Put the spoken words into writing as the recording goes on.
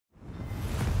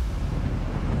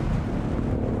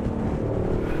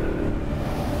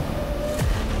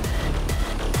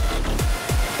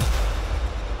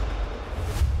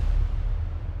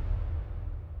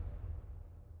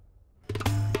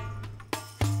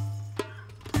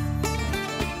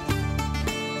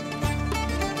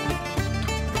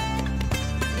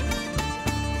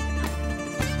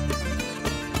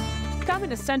I'm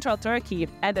in central Turkey,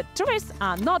 and the tourists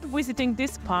are not visiting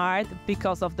this part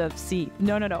because of the sea.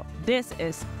 No, no, no. This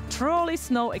is truly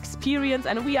snow experience,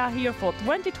 and we are here for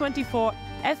 2024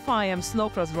 FIM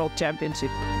Snowcross World Championship.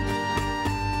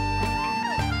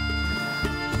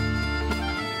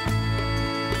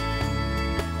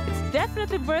 It's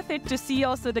definitely worth it to see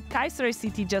also the Kayseri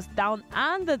city just down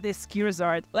under this ski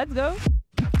resort. Let's go!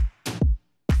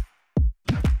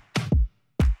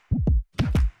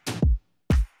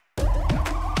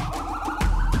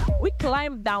 We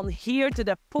climbed down here to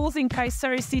the pulsing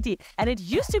Kayseri city, and it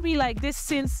used to be like this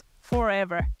since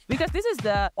forever. Because this is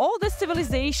the oldest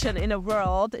civilization in the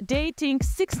world, dating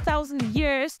 6,000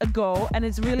 years ago, and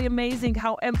it's really amazing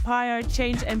how empire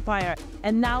changed empire.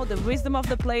 And now the wisdom of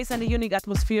the place and the unique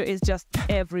atmosphere is just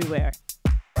everywhere.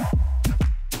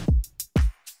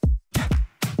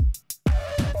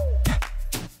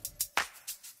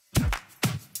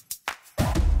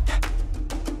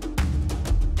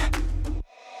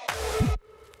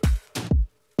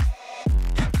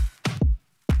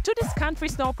 To this country,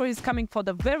 Snowcross is coming for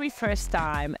the very first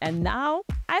time, and now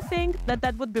I think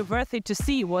that would be worth it to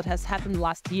see what has happened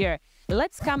last year.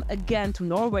 Let's come again to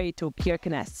Norway, to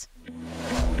Kirkenes.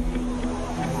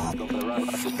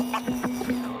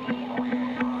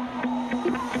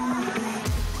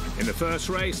 In the first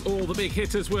race, all the big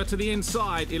hitters were to the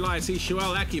inside. Elias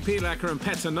Ishoel, Aki Pilaker and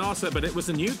Petter Nasa, but it was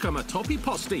the newcomer Topi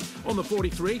Posti on the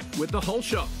 43 with the whole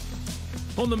shot.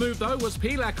 On the move, though, was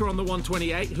Pilaker on the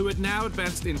 128, who had now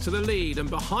advanced into the lead. And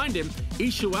behind him,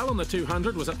 Ishoel on the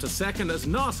 200 was up to second, as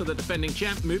Nasa, the defending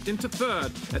champ, moved into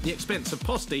third at the expense of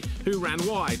Posti, who ran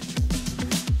wide.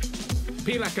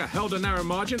 Pilaker held a narrow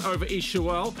margin over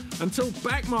Ishoel until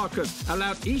back markers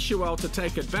allowed Ishoel to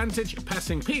take advantage,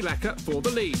 passing Pilaker for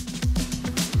the lead.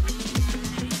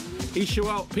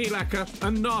 Ishoel, Pilaker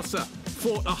and Nasa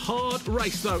fought a hard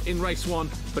race, though, in race one,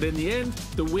 but in the end,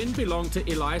 the win belonged to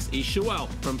Elias Ishoel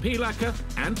from Pilaker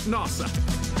and Nasa.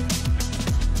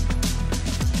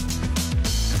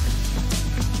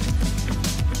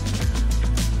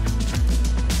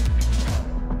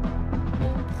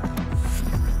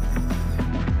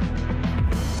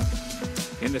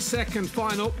 In the second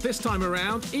final, this time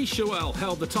around, Ishoel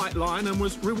held the tight line and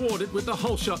was rewarded with the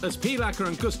whole shot as Pilaker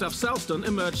and Gustav Salston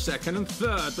emerged second and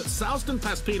third. But Salston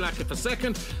passed Pilaker for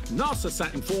second, Nasa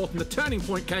sat in fourth, and the turning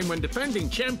point came when defending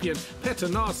champion Petter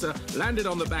Nasa landed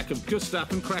on the back of Gustav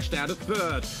and crashed out at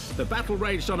third. The battle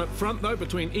raged on up front, though,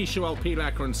 between Ishoel,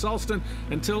 Pilaker and Salston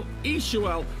until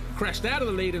Ishoel crashed out of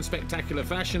the lead in spectacular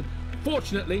fashion.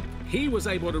 Fortunately, he was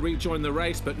able to rejoin the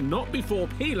race, but not before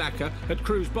Pilaker had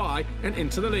cruised by and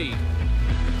into the lead.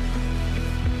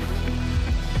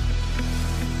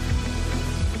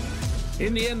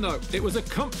 In the end, though, it was a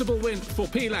comfortable win for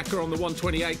Pilaker on the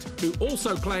 128, who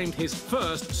also claimed his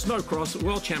first Snowcross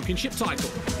World Championship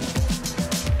title.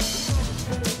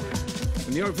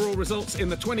 And the overall results in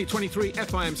the 2023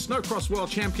 FIM Snowcross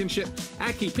World Championship,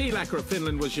 Aki Pilaker of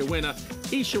Finland was your winner,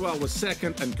 Ishoel was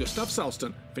second, and Gustav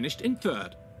Salston finished in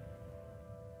third.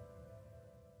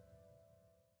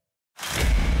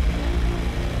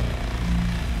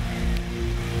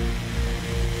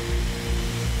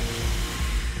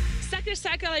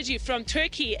 Psychology from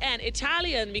Turkey and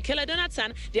Italian Michele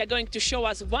Donatsan, they are going to show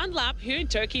us one lap here in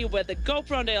Turkey with the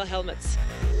GoPro on their helmets.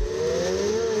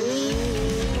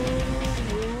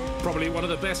 Probably one of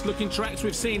the best looking tracks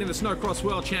we've seen in the Snowcross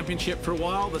World Championship for a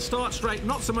while. The start straight,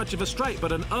 not so much of a straight,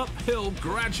 but an uphill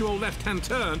gradual left-hand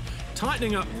turn,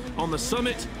 tightening up on the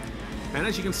summit. And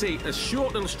as you can see, a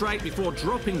short little straight before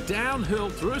dropping downhill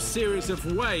through a series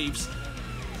of waves,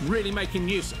 really making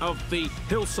use of the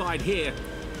hillside here.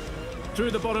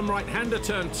 Through the bottom right-hander,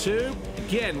 turn two.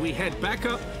 Again, we head back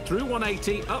up through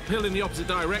 180, uphill in the opposite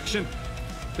direction.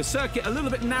 The circuit a little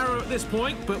bit narrow at this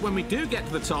point, but when we do get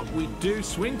to the top, we do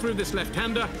swing through this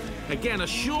left-hander. Again, a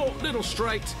short little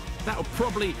straight. That will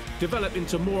probably develop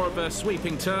into more of a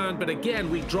sweeping turn, but again,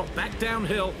 we drop back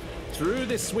downhill through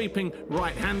this sweeping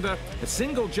right-hander. A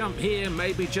single jump here,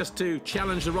 maybe just to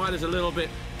challenge the riders a little bit.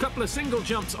 A couple of single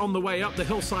jumps on the way up the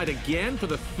hillside again for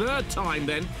the third time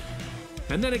then.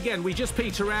 And then again, we just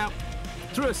peter out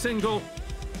through a single.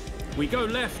 We go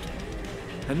left,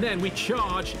 and then we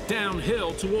charge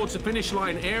downhill towards the finish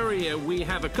line area. We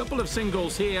have a couple of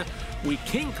singles here. We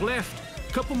kink left,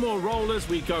 a couple more rollers.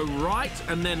 We go right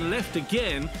and then left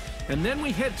again. And then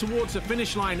we head towards the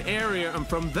finish line area. And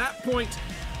from that point,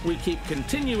 we keep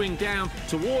continuing down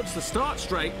towards the start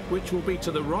straight, which will be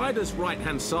to the rider's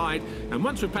right-hand side. And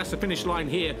once we pass the finish line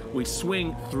here, we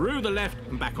swing through the left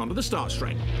and back onto the start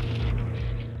straight.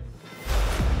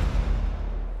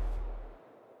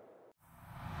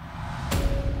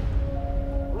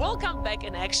 Welcome back back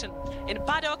in action. In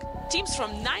paddock, teams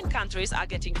from 9 countries are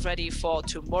getting ready for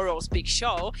tomorrow's big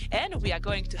show, and we are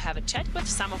going to have a chat with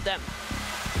some of them.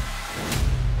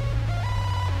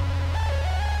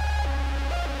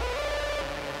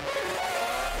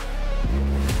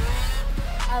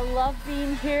 I love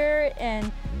being here in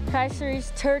Kayseri,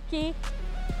 Turkey.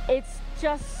 It's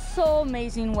just so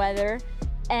amazing weather.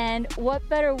 And what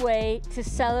better way to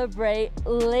celebrate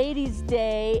Ladies'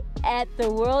 Day at the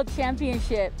World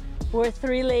Championship? We're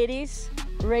 3 ladies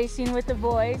racing with the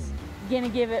boys, gonna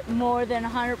give it more than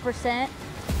 100%.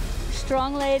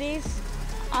 Strong ladies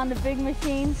on the big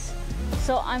machines.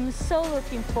 So I'm so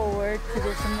looking forward to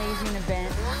this amazing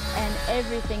event and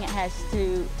everything it has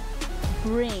to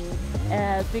bring,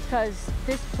 because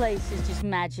this place is just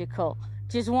magical.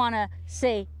 Just wanna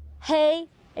say hey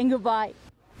and goodbye.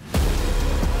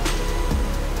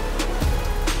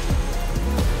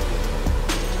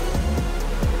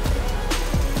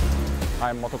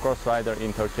 I'm motocross rider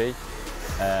in Turkey.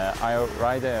 I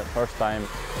ride the first time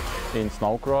in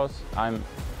Snowcross. I'm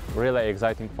really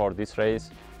excited for this race.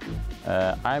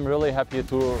 I'm really happy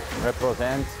to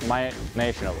represent my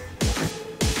national.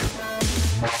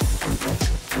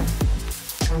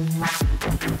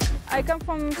 I come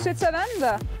from Switzerland,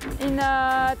 in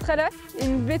Trelleff,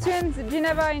 in between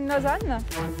Geneva and Lausanne,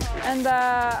 and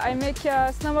I make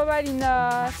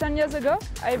snowmobile 10 years ago.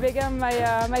 I began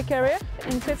my career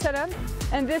in Switzerland,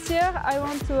 and this year I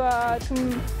want to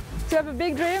have a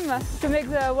big dream to make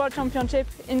the World Championship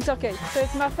in Turkey. So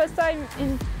it's my first time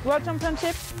in World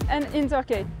Championship and in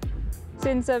Turkey, so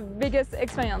it's the biggest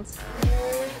experience.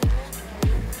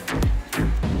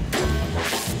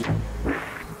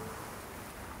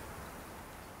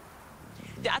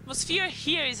 The atmosphere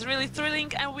here is really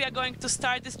thrilling, and we are going to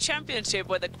start this championship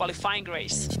with a qualifying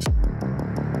race.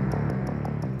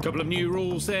 Couple of new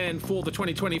rules then for the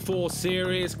 2024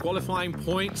 series. Qualifying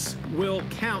points will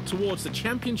count towards the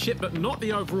championship, but not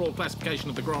the overall classification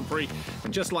of the Grand Prix.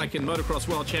 And just like in Motocross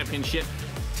World Championship,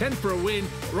 10th for a win,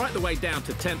 right the way down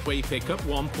to 10th, where you pick up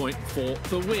 1 point for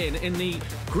the win. In the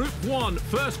Group 1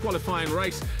 first qualifying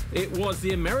race, it was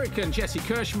the American Jesse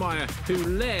Kirschmeyer who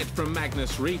led from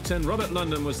Magnus Rieten. Robert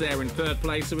London was there in 3rd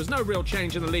place. There was no real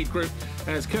change in the lead group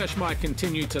as Kirschmeyer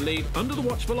continued to lead under the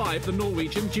watchful eye of the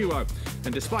Norwegian duo.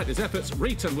 And despite his efforts,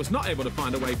 Rieten was not able to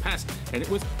find a way past, and it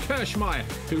was Kirschmeyer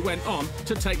who went on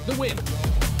to take the win.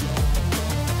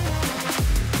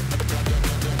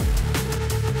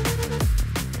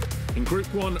 In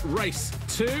Group 1, Race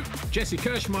 2, Jesse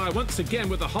Kirschmeyer once again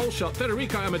with the whole shot,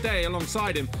 Federico Amadei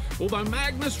alongside him, although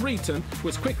Magnus Rieten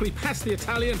was quickly past the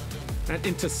Italian and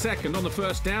into 2nd on the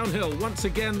first downhill. Once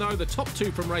again, though, the top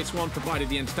 2 from Race 1 provided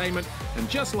the entertainment, and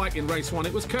just like in Race 1,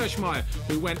 it was Kirschmeyer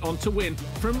who went on to win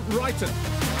from Rieten.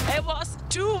 It was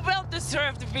 2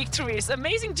 well-deserved victories.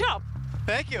 Amazing job.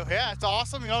 Thank you. Yeah, it's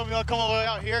awesome. Come all the way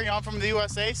out here. I'm from the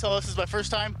USA, so this is my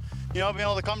first time, being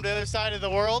able to come to the other side of the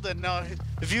world. And the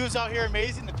views out here are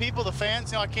amazing. The people, the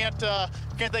fans. I can't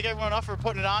thank everyone enough for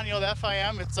putting it on. The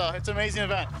FIM. It's an amazing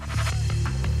event.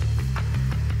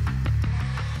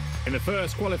 In the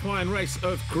first qualifying race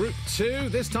of Group 2,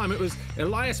 this time it was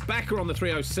Elias Bakker on the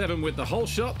 307 with the whole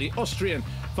shot, the Austrian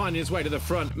finding his way to the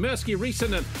front. Mirski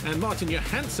Riisanen and Martin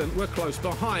Johansson were close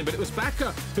behind, but it was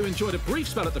Bakker who enjoyed a brief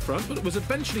spell at the front, but it was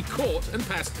eventually caught and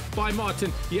passed by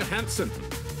Martin Johansson.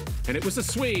 And it was the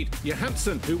Swede,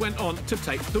 Johansson, who went on to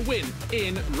take the win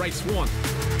in Race 1.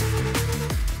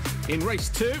 In Race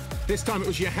 2, this time it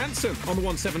was Johansson on the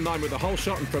 179 with the whole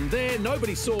shot, and from there,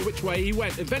 nobody saw which way he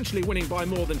went, eventually winning by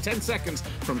more than 10 seconds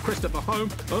from Christopher Holm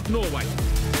of Norway.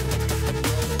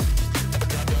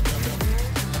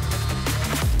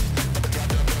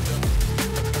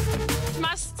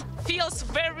 Must feels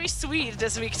very sweet,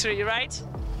 this victory, right?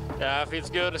 Yeah, it feels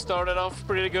good. It started off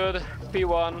pretty good,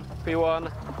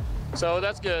 P1, so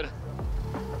that's good.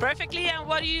 Perfectly, and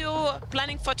what are you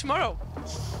planning for tomorrow?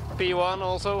 P1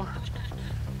 also.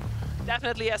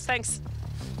 Definitely, yes, thanks.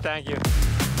 Thank you.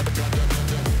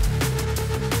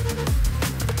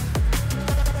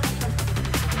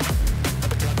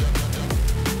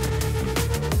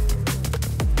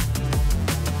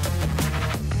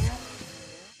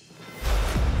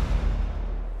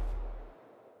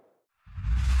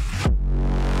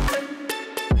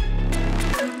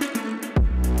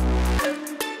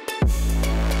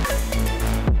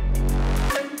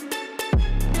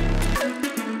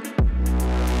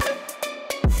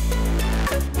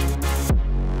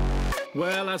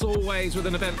 Well, as always with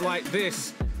an event like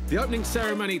this, the opening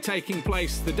ceremony taking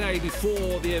place the day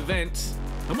before the event.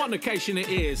 And what an occasion it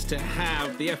is to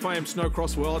have the FIM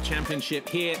Snowcross World Championship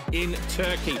here in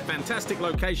Turkey. Fantastic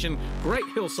location, great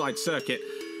hillside circuit.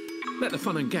 Let the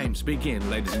fun and games begin,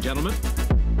 ladies and gentlemen.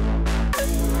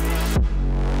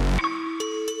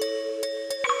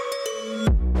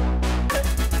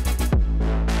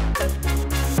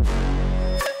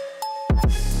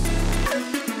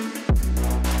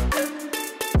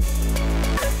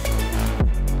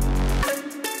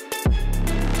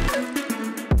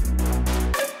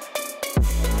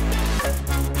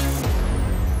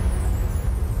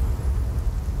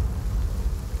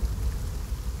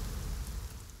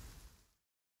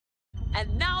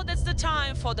 And now that's the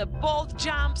time for the bold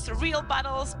jumps, real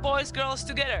battles, boys, girls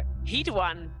together. Heat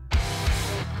 1.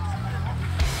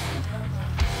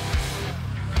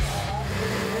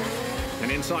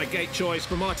 An inside gate choice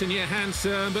for Martin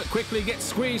Johansson, but quickly gets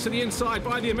squeezed to the inside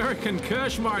by the American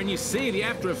Kirschmeyer, and you see the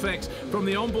after effects from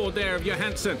the onboard there of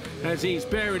Johansson as he's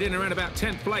buried in around about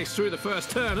 10th place through the first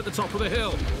turn at the top of the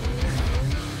hill.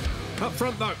 Up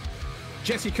front though,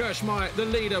 Jesse Kirschmeyer, the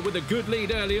leader, with a good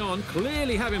lead early on,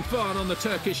 clearly having fun on the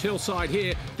Turkish hillside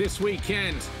here this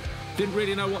weekend. Didn't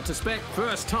really know what to expect.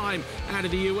 First time out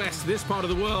of the US, this part of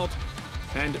the world,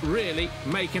 and really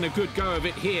making a good go of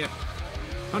it here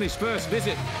on his first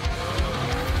visit.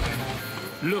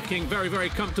 Looking very, very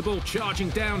comfortable, charging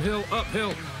downhill,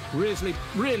 uphill, really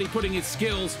putting his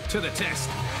skills to the test.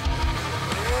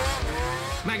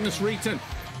 Magnus Rieten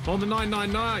on the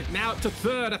 999, now up to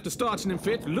third after starting in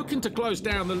fifth, looking to close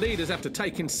down the leaders after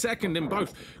taking second in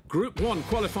both Group 1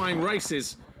 qualifying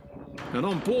races. And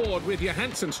on board with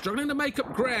Johansson, struggling to make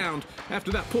up ground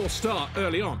after that poor start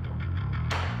early on.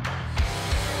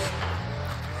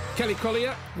 Kelly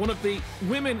Collier, one of the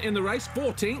women in the race,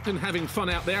 14th, and having fun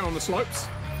out there on the slopes.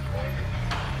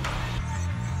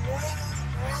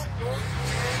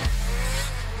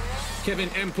 Kevin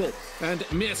Empel and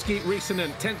Mirski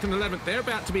Risanen, 10th and 11th. They're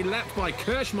about to be lapped by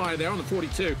Kirschmeyer there on the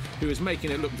 42, who is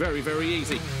making it look very, very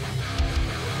easy.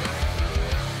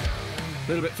 A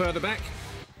little bit further back,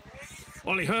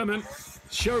 Ollie Herman,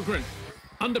 Sjogren,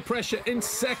 under pressure in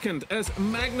second as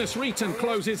Magnus Rieten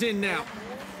closes in now.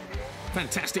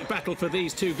 Fantastic battle for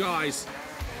these two guys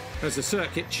as the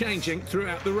circuit changing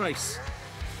throughout the race.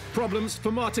 Problems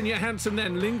for Martin Johansson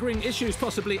then, lingering issues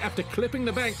possibly after clipping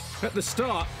the bank at the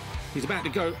start. He's about to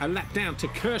go a lap down to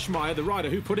Kirschmeyer, the rider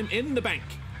who put him in the bank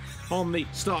on the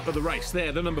start of the race.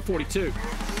 There, the number 42.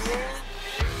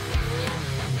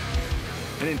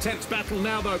 An intense battle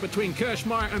now, though, between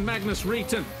Kirschmeyer and Magnus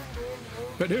Rieten.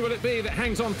 But who will it be that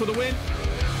hangs on for the win?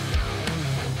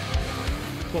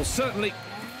 Well, certainly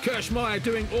Kirschmeyer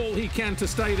doing all he can to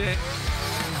stay there.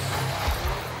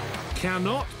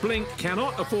 Cannot blink,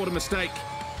 cannot afford a mistake.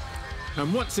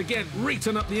 And once again,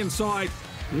 Rieten up the inside,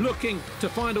 looking to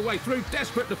find a way through,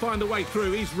 desperate to find a way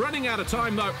through. He's running out of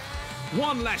time though.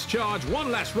 One last charge, one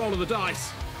last roll of the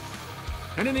dice.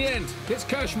 And in the end, it's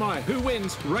Kirschmeyer who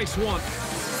wins race 1.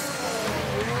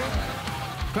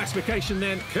 Classification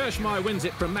then, Kirschmeyer wins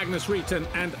it from Magnus Rieten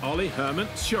and Ollie Herman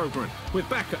Sjogren, with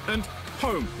Bakker and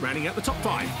Home rounding out the top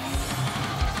 5.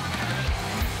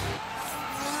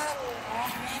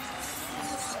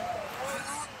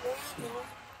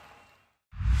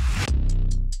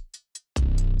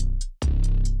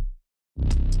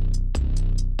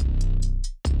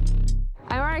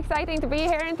 Exciting to be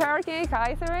here in Turkey,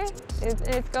 Kayseri.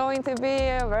 It's going to be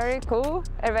a very cool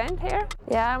event here.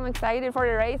 Yeah, I'm excited for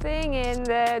the racing and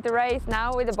the race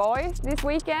now with the boys this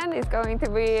weekend is going to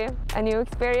be a new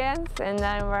experience, and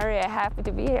I'm very happy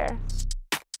to be here.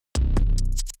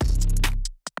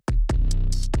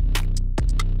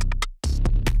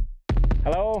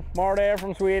 Hello, Marty here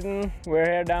from Sweden. We're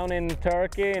here down in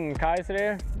Turkey, in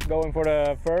Kayseri, going for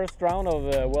the first round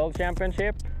of the World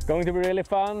Championship. Going to be really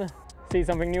fun. See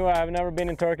something new. I've never been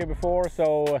in Turkey before,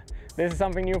 so this is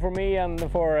something new for me and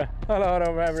for a lot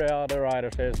of every other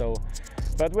riders here.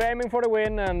 But we're aiming for the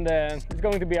win, and it's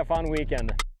going to be a fun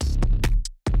weekend.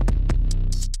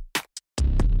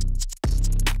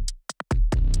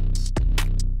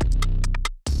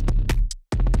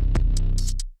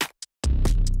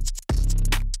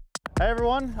 Hey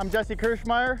everyone, I'm Jesse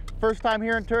Kirschmeyer. First time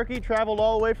here in Turkey, traveled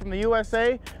all the way from the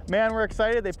USA. Man, we're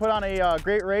excited. They put on a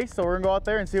great race, so we're gonna go out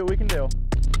there and see what we can do.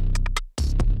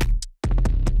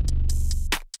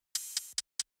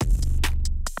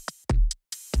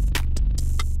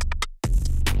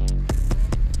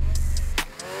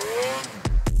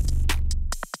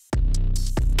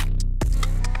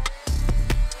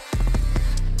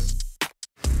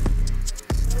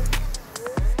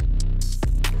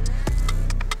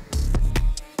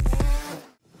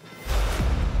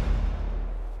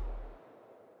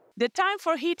 The time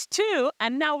for Heat 2,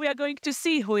 and now we are going to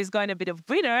see who is going to be the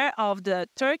winner of the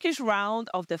Turkish round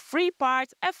of the free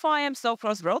parts FIM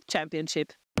Snowcross World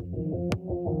Championship.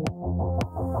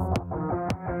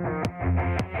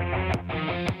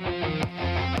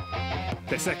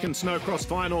 The second Snowcross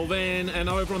final then, and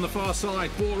over on the far side,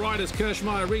 4 riders,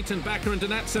 Kirschmeier, Rieten, Bakker and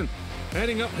Donatsen,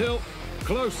 heading uphill,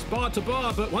 close, bar to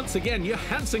bar, but once again,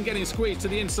 Johansson getting squeezed to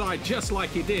the inside, just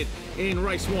like he did in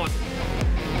race 1.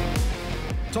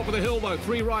 Top of the hill though,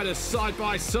 3 riders side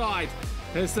by side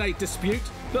as they dispute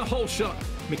the whole shot.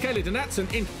 Michele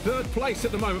Donatsen in 3rd place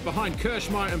at the moment behind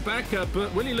Kirschmeier and Bakker,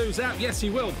 but will he lose out? Yes, he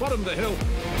will. Bottom of the hill.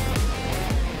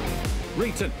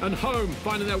 Rieten and Home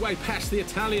finding their way past the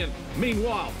Italian.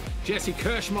 Meanwhile, Jesse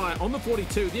Kirschmeier on the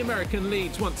 42, the American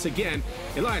leads once again.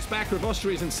 Elias Bakker of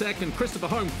Austria is in 2nd, Christopher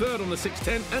Home 3rd on the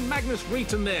 610, and Magnus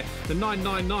Rieten there, the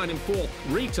 999 in 4th.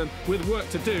 Rieten with work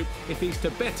to do if he's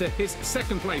to better his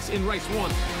 2nd place in race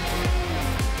 1.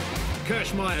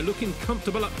 Kirschmeier looking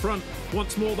comfortable up front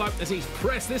once more though, as he's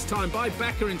pressed this time by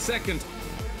Bakker in 2nd.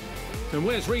 And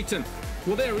where's Rieten?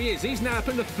 Well, there he is. He's now up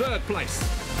in the 3rd place.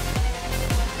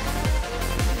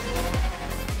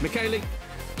 Michele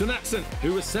Donatsen,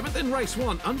 who was 7th in race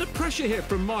 1, under pressure here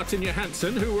from Martin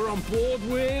Johansson, who we're on board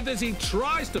with as he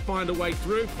tries to find a way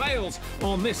through, fails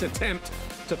on this attempt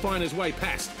to find his way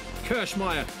past.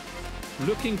 Kirschmeier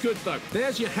looking good though.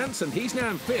 There's Johansson, he's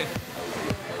now in 5th.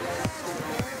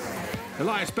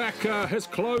 Elias Bakker has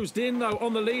closed in though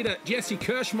on the leader, Jesse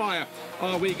Kirschmeier.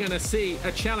 Are we going to see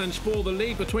a challenge for the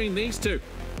lead between these two?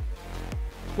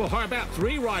 Well, how about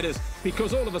 3 riders?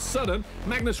 Because all of a sudden,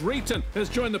 Magnus Rieten has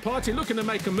joined the party looking to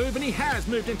make a move, and he has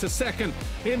moved into 2nd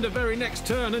in the very next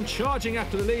turn and charging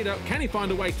after the leader. Can he find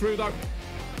a way through though?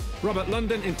 Robert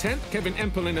London in 10th, Kevin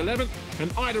Empel in 11th,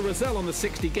 and Ida Rozelle on the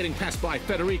 60 getting passed by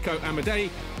Federico Amadei.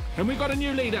 And we've got a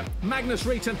new leader. Magnus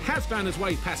Rieten has found his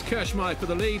way past Kirschmeier for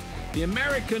the lead. The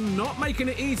American not making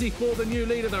it easy for the new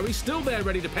leader though. He's still there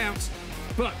ready to pounce,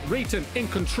 but Rieten in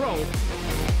control.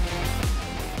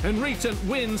 And Rieten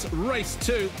wins race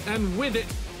 2, and with it,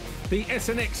 the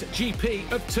SNX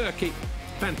GP of Turkey.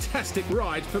 Fantastic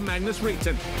ride for Magnus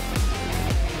Rieten.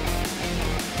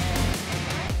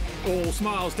 All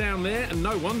smiles down there, and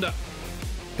no wonder.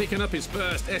 Picking up his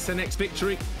first SNX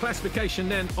victory. Classification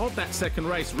then of that 2nd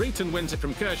race. Rieten wins it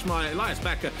from Kirschmeier, Elias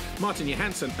Bakker, Martin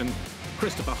Johansson and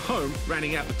Christopher Home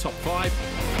rounding out the top 5.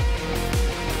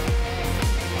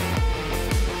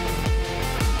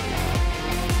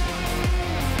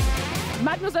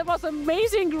 Magnus, that was an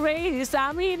amazing race.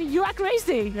 I mean, you are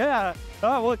crazy. Yeah.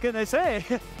 Oh, what can I say?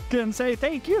 Can say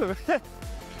thank you.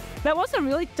 That was a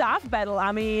really tough battle.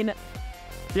 I mean,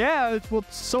 yeah, it was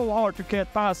so hard to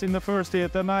get past in the first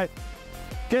hit, and I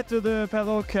get to the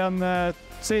paddock and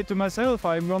say to myself,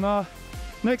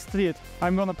 next hit,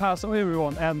 I'm gonna pass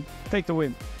everyone and take the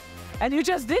win. And you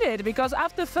just did it, because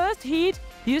after first heat,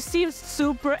 you seem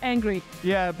super angry.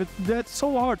 Yeah, but that's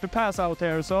so hard to pass out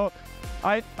there, so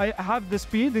I have the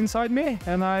speed inside me,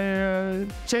 and I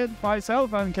change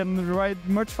myself and can ride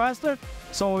much faster.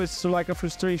 So it's like a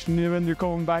frustration when you're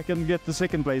coming back and get the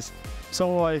 2nd place.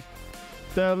 So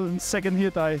the 2nd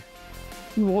hit, I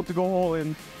want to go all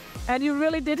in. And you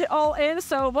really did it all in.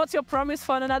 So what's your promise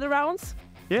for another rounds?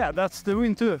 Yeah, that's the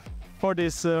win too for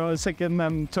this 2nd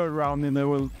and 3rd round in the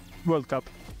World Cup.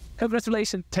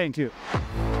 Congratulations. Thank you.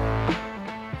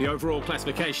 The overall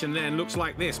classification then looks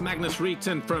like this. Magnus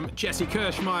Rieten from Jesse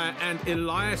Kirschmeier and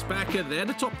Elias Bakker. They're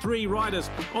the top 3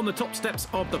 riders on the top steps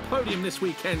of the podium this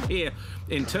weekend here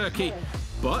in Turkey.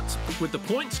 But with the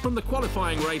points from the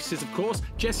qualifying races, of course,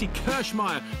 Jesse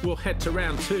Kirschmeier will head to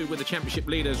round 2 with the championship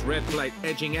leaders red plate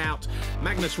edging out.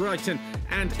 Magnus Rieten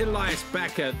and Elias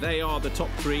Bakker, they are the top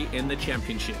 3 in the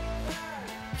championship.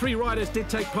 3 riders did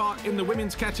take part in the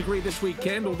women's category this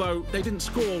weekend, although they didn't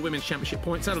score women's championship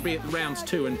points. That'll be at rounds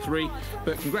 2 and 3.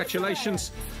 But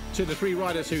congratulations to the 3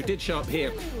 riders who did show up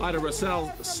here. Ida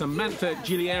Rozelle, Samantha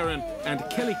Gilliaran and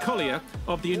Kelly Collier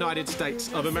of the United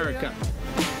States of America.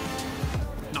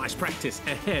 Nice practice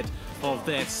ahead of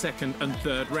their 2nd and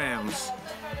 3rd rounds.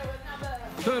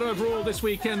 3rd overall this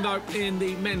weekend, though, in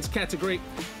the men's category,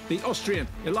 the Austrian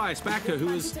Elias Bakker, who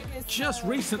has just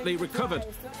recently recovered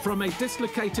from a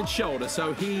dislocated shoulder,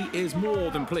 so he is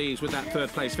more than pleased with that 3rd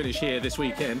place finish here this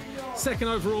weekend. 2nd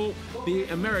overall, the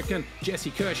American Jesse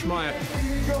Kirschmeier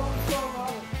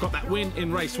got that win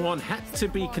in race 1, had to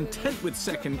be content with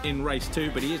 2nd in race 2,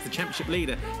 but he is the championship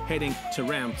leader heading to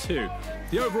round 2.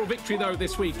 The overall victory, though,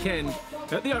 this weekend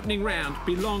at the opening round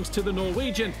belongs to the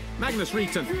Norwegian Magnus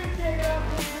Rieten.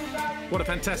 What a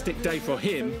fantastic day for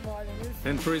him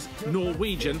and for his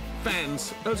Norwegian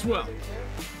fans as well.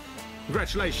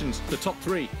 Congratulations, the top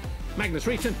 3. Magnus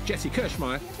Rieten, Jesse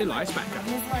Kirschmeier, Elias Bakker.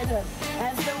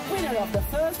 As the winner of the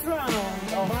 1st round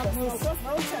of the Snowcross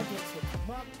World Championship.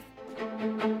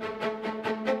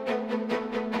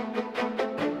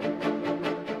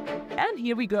 And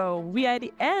here we go. We are at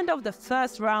the end of the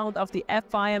first round of the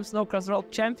FIM Snowcross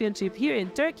World Championship here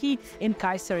in Turkey, in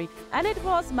Kayseri. And it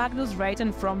was Magnus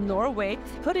Reiten from Norway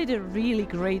who did a really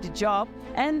great job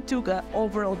and took an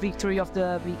overall victory of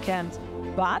the weekend.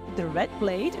 But the red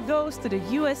plate goes to the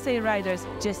USA riders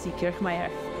Jesse Kirchmeier.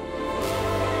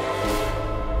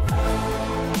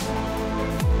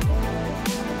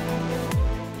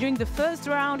 During the first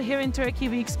round here in Turkey,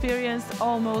 we experienced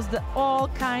almost all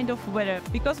kind of weather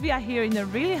because we are here in a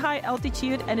really high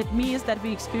altitude, and it means that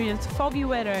we experienced foggy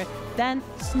weather, then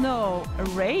snow,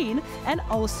 rain, and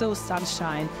also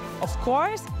sunshine. Of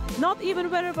course, not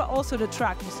even weather, but also the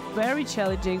track was very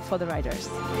challenging for the riders.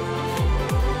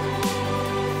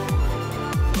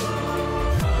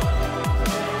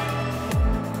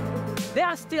 There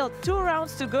are still 2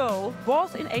 rounds to go,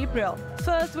 both in April.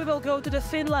 First we will go to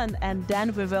Finland, and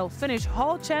then we will finish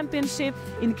whole championship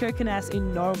in Kirkenes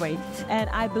in Norway. And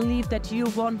I believe that you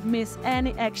won't miss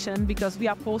any action because we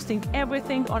are posting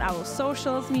everything on our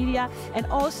social media and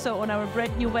also on our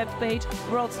brand new webpage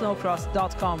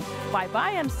worldsnowcross.com. Bye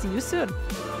bye and see you soon!